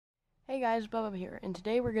Hey guys, Bubba here, and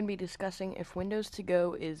today we're going to be discussing if Windows To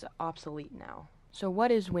Go is obsolete now. So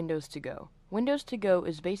what is Windows To Go? Windows To Go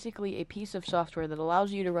is basically a piece of software that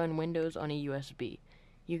allows you to run Windows on a USB.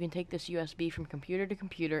 You can take this USB from computer to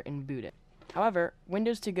computer and boot it. However,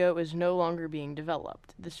 Windows To Go is no longer being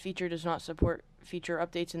developed. This feature does not support feature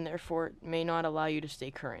updates and therefore may not allow you to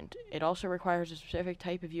stay current. It also requires a specific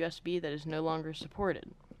type of USB that is no longer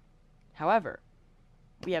supported. However,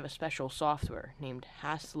 we have a special software named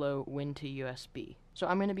Haslow Win2USB. So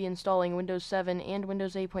I'm going to be installing Windows 7 and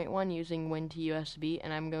Windows 8.1 using Win2USB,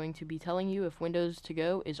 and I'm going to be telling you if Windows To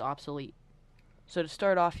Go is obsolete. So to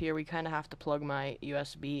start off here, we kind of have to plug my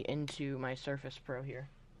USB into my Surface Pro here.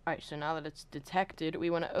 Alright, so now that it's detected,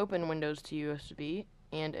 we want to open Windows to USB,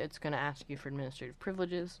 and it's going to ask you for administrative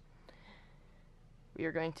privileges. We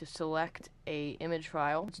are going to select a image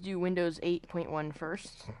file. Let's do Windows 8.1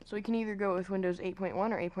 first. So we can either go with Windows 8.1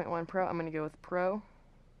 or 8.1 Pro. I'm going to go with Pro.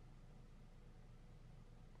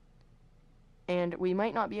 And we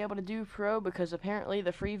might not be able to do Pro because apparently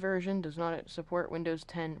the free version does not support Windows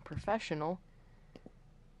 10 Professional.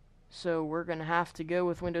 So we're going to have to go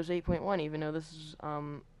with Windows 8.1, even though this is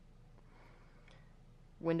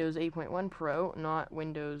Windows 8.1 Pro, not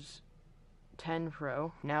Windows 10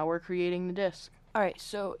 Pro. Now we're creating the disk. Alright,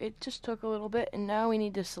 so it just took a little bit, and now we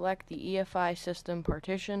need to select the EFI system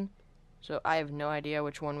partition. So I have no idea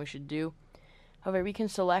which one we should do. However, we can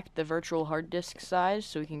select the virtual hard disk size,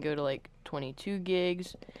 so we can go to like 22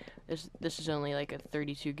 gigs. This is only like a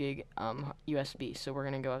 32 gig USB, so we're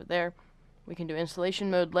going to go up there. We can do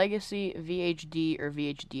installation mode legacy, VHD, or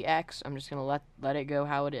VHDX. I'm just going to let it go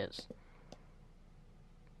how it is.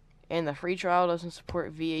 And the free trial doesn't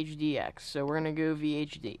support VHDX, so we're going to go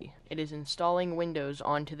VHD. It is installing Windows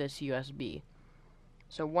onto this USB.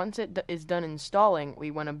 So once it is done installing,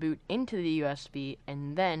 we want to boot into the USB,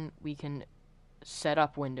 and then we can set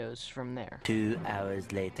up Windows from there. 2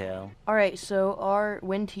 hours later. Alright, so our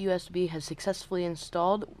Win2USB has successfully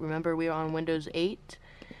installed. Remember, we are on Windows 8,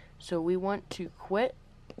 so we want to quit,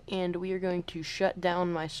 and we are going to shut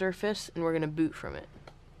down my Surface, and we're going to boot from it.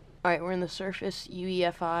 Alright, we're in the Surface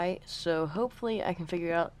UEFI, so hopefully I can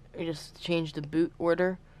figure out, I just change the boot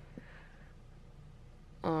order.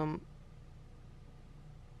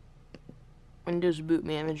 Windows Boot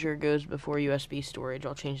Manager goes before USB storage.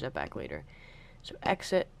 I'll change that back later. So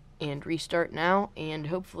exit and restart now, and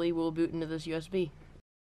hopefully we'll boot into this USB.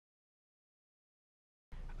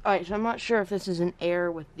 Alright, so I'm not sure if this is an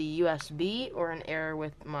error with the USB or an error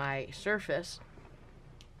with my Surface,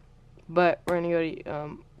 but we're going to go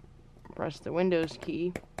to press the Windows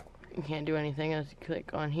key. You can't do anything. Let's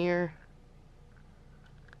click on here.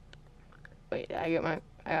 Wait,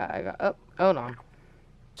 hold on.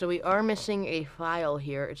 So we are missing a file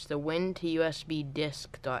here. It's the win2usb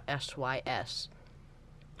disk.sys.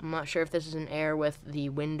 I'm not sure if this is an error with the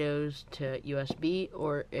Windows to USB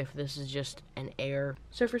or if this is just an error.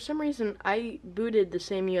 So for some reason, I booted the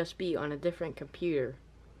same USB on a different computer,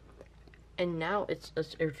 and now it's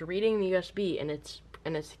reading the USB and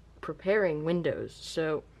it's preparing Windows.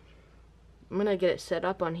 So I'm gonna get it set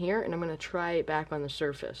up on here, and I'm gonna try it back on the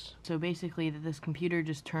Surface. So basically, this computer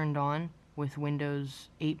just turned on with Windows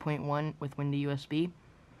 8.1 with Win2USB,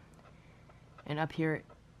 and up here,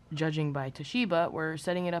 judging by Toshiba, we're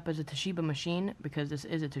setting it up as a Toshiba machine because this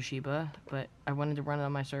is a Toshiba, but I wanted to run it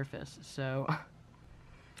on my Surface. So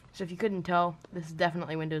if you couldn't tell, this is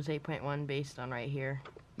definitely Windows 8.1 based on right here,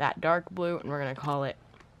 that dark blue, and we're gonna call it.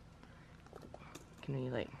 Can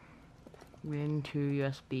we like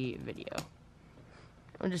Win2USB video?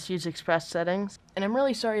 I'll just use Express settings. And I'm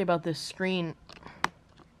really sorry about this screen.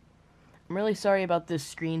 I'm really sorry about this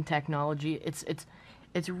screen technology.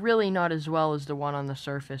 It's really not as well as the one on the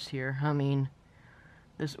Surface here. I mean,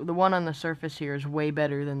 the one on the Surface here is way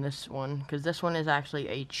better than this one, because this one is actually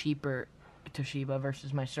a cheaper Toshiba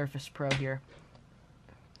versus my Surface Pro here.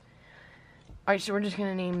 Alright, so we're just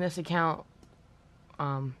gonna name this account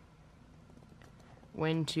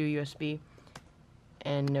Win2USB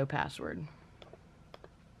and no password.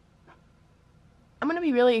 I'm gonna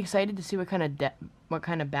be really excited to see what kind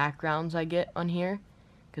of backgrounds I get on here,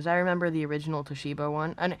 because I remember the original Toshiba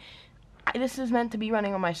one, and this is meant to be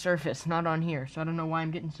running on my Surface, not on here, so I don't know why I'm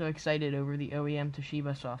getting so excited over the OEM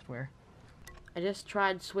Toshiba software. I just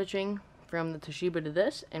tried switching from the Toshiba to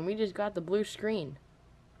this, and we just got the blue screen.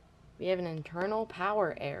 We have an internal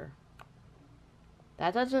power error.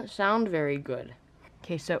 That doesn't sound very good.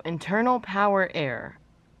 Okay, so internal power error.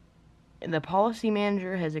 The policy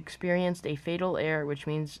manager has experienced a fatal error, which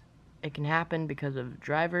means it can happen because of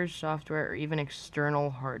drivers, software, or even external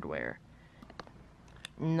hardware.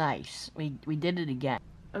 Nice. We did it again.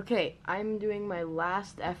 Okay, I'm doing my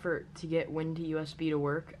last effort to get Win to USB to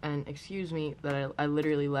work, and excuse me that I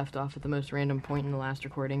literally left off at the most random point in the last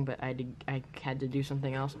recording, but I had to do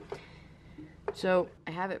something else. So,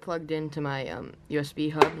 I have it plugged into my USB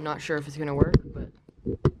hub. Not sure if it's going to work, but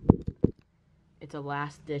it's a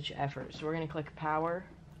last-ditch effort. So we're going to click power,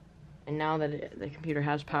 and now that the computer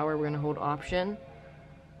has power, we're going to hold option,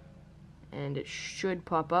 and it should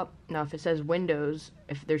pop up. Now, if it says Windows,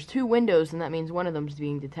 if there's two Windows, then that means one of them is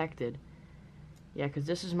being detected. Yeah, because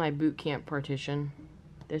this is my boot camp partition.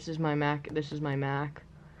 This is my Mac. This is my Mac.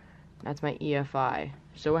 That's my EFI.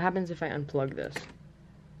 So what happens if I unplug this?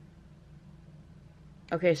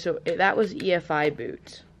 Okay, so that was EFI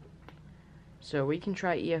boot. So we can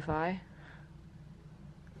try EFI.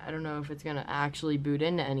 I don't know if it's going to actually boot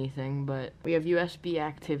into anything, but we have USB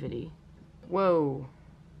activity. Whoa.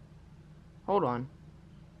 Hold on.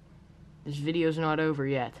 This video's not over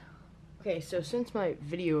yet. Okay, so since my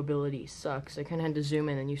video ability sucks, I kind of had to zoom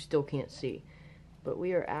in and you still can't see. But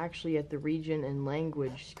we are actually at the region and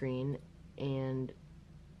language screen, and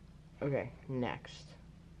okay, next.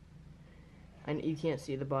 And you can't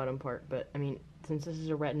see the bottom part, but I mean, since this is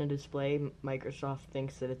a Retina display, Microsoft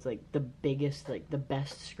thinks that it's like the biggest, like the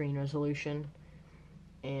best screen resolution.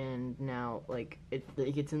 And now, like,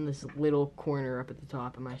 it's in this little corner up at the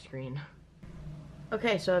top of my screen.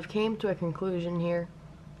 Okay, so I've came to a conclusion here.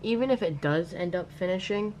 Even if it does end up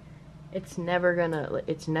finishing, it's never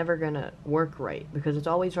gonna work right, because it's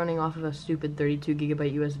always running off of a stupid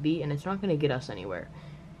 32GB USB, and it's not gonna get us anywhere.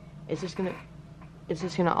 It's just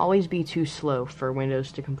gonna always be too slow for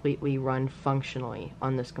Windows to completely run functionally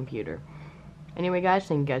on this computer. Anyway, guys,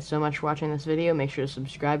 thank you guys so much for watching this video. Make sure to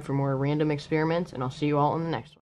subscribe for more random experiments, and I'll see you all in the next one.